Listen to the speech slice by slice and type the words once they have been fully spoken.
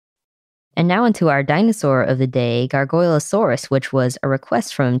And now onto our dinosaur of the day, Gargoyleosaurus, which was a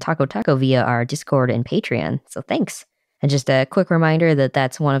request from Taco Taco via our Discord and Patreon. So thanks. And just a quick reminder that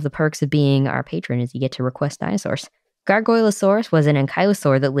that's one of the perks of being our patron is you get to request dinosaurs. Gargoyleosaurus was an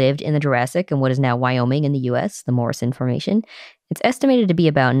ankylosaur that lived in the Jurassic in what is now Wyoming in the US, the Morrison Formation. It's estimated to be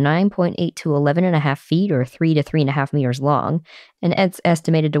about 9.8 to 11.5 feet or 3 to 3.5 meters long, and it's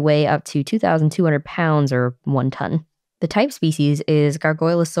estimated to weigh up to 2,200 pounds or 1 ton. The type species is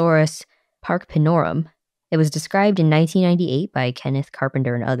Gargoyleosaurus parkpinorum. It was described in 1998 by Ken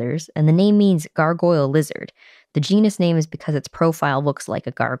Carpenter and others, and the name means gargoyle lizard. The genus name is because its profile looks like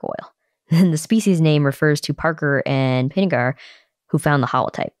a gargoyle. And the species name refers to Parker and Pinegar, who found the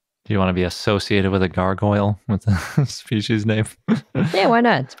holotype. Do you want to be associated with a gargoyle with the species name? Yeah, why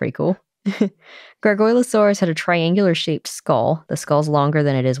not? It's pretty cool. Gargoyleosaurus had a triangular-shaped skull. The skull's longer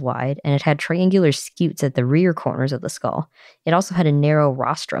than it is wide, and it had triangular scutes at the rear corners of the skull. It also had a narrow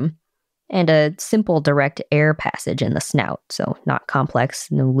rostrum and a simple direct air passage in the snout, so not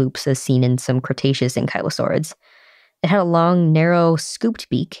complex, no loops as seen in some Cretaceous ankylosaurids. It had a long, narrow, scooped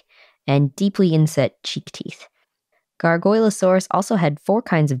beak and deeply inset cheek teeth. Gargoyleosaurus also had 4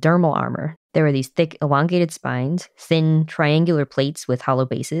 kinds of dermal armor. There were these thick, elongated spines, thin, triangular plates with hollow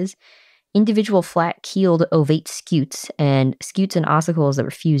bases, individual flat-keeled ovate scutes, and scutes and ossicles that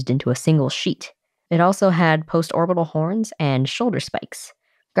were fused into a single sheet. It also had postorbital horns and shoulder spikes.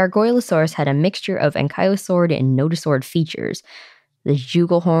 Gargoyleosaurus had a mixture of ankylosaurid and notosaurid features. The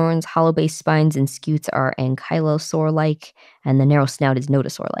jugal horns, hollow-based spines, and scutes are ankylosaur-like, and the narrow snout is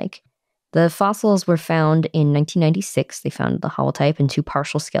notosaur-like. The fossils were found in 1996. They found the holotype and 2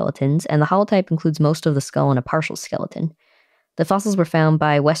 partial skeletons, and the holotype includes most of the skull and a partial skeleton. The fossils were found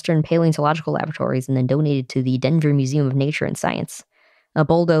by Western Paleontological Laboratories and then donated to the Denver Museum of Nature and Science. A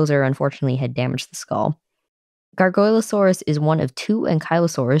bulldozer, unfortunately, had damaged the skull. Gargoyleosaurus is one of 2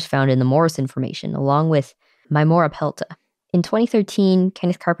 ankylosaurs found in the Morrison Formation, along with Mimora pelta. In 2013,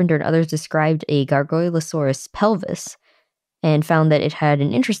 Kenneth Carpenter and others described a Gargoyleosaurus pelvis and found that it had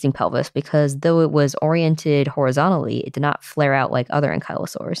an interesting pelvis because though it was oriented horizontally, it did not flare out like other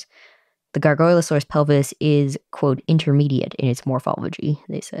ankylosaurs. The Gargoyleosaurus pelvis is, quote, intermediate in its morphology,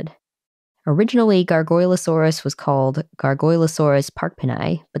 they said. Originally, Gargoyleosaurus was called Gargoyleosaurus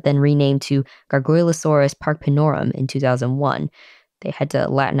parkpini, but then renamed to Gargoyleosaurus parkpinorum in 2001. They had to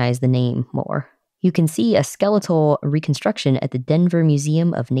Latinize the name more. You can see a skeletal reconstruction at the Denver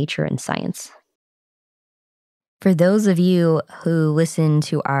Museum of Nature and Science. For those of you who listen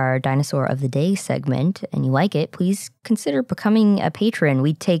to our Dinosaur of the Day segment and you like it, please consider becoming a patron.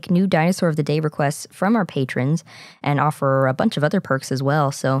 We take new Dinosaur of the Day requests from our patrons and offer a bunch of other perks as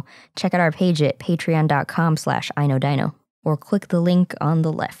well. So check out our page at patreon.com/iknowdino or click the link on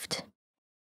the left.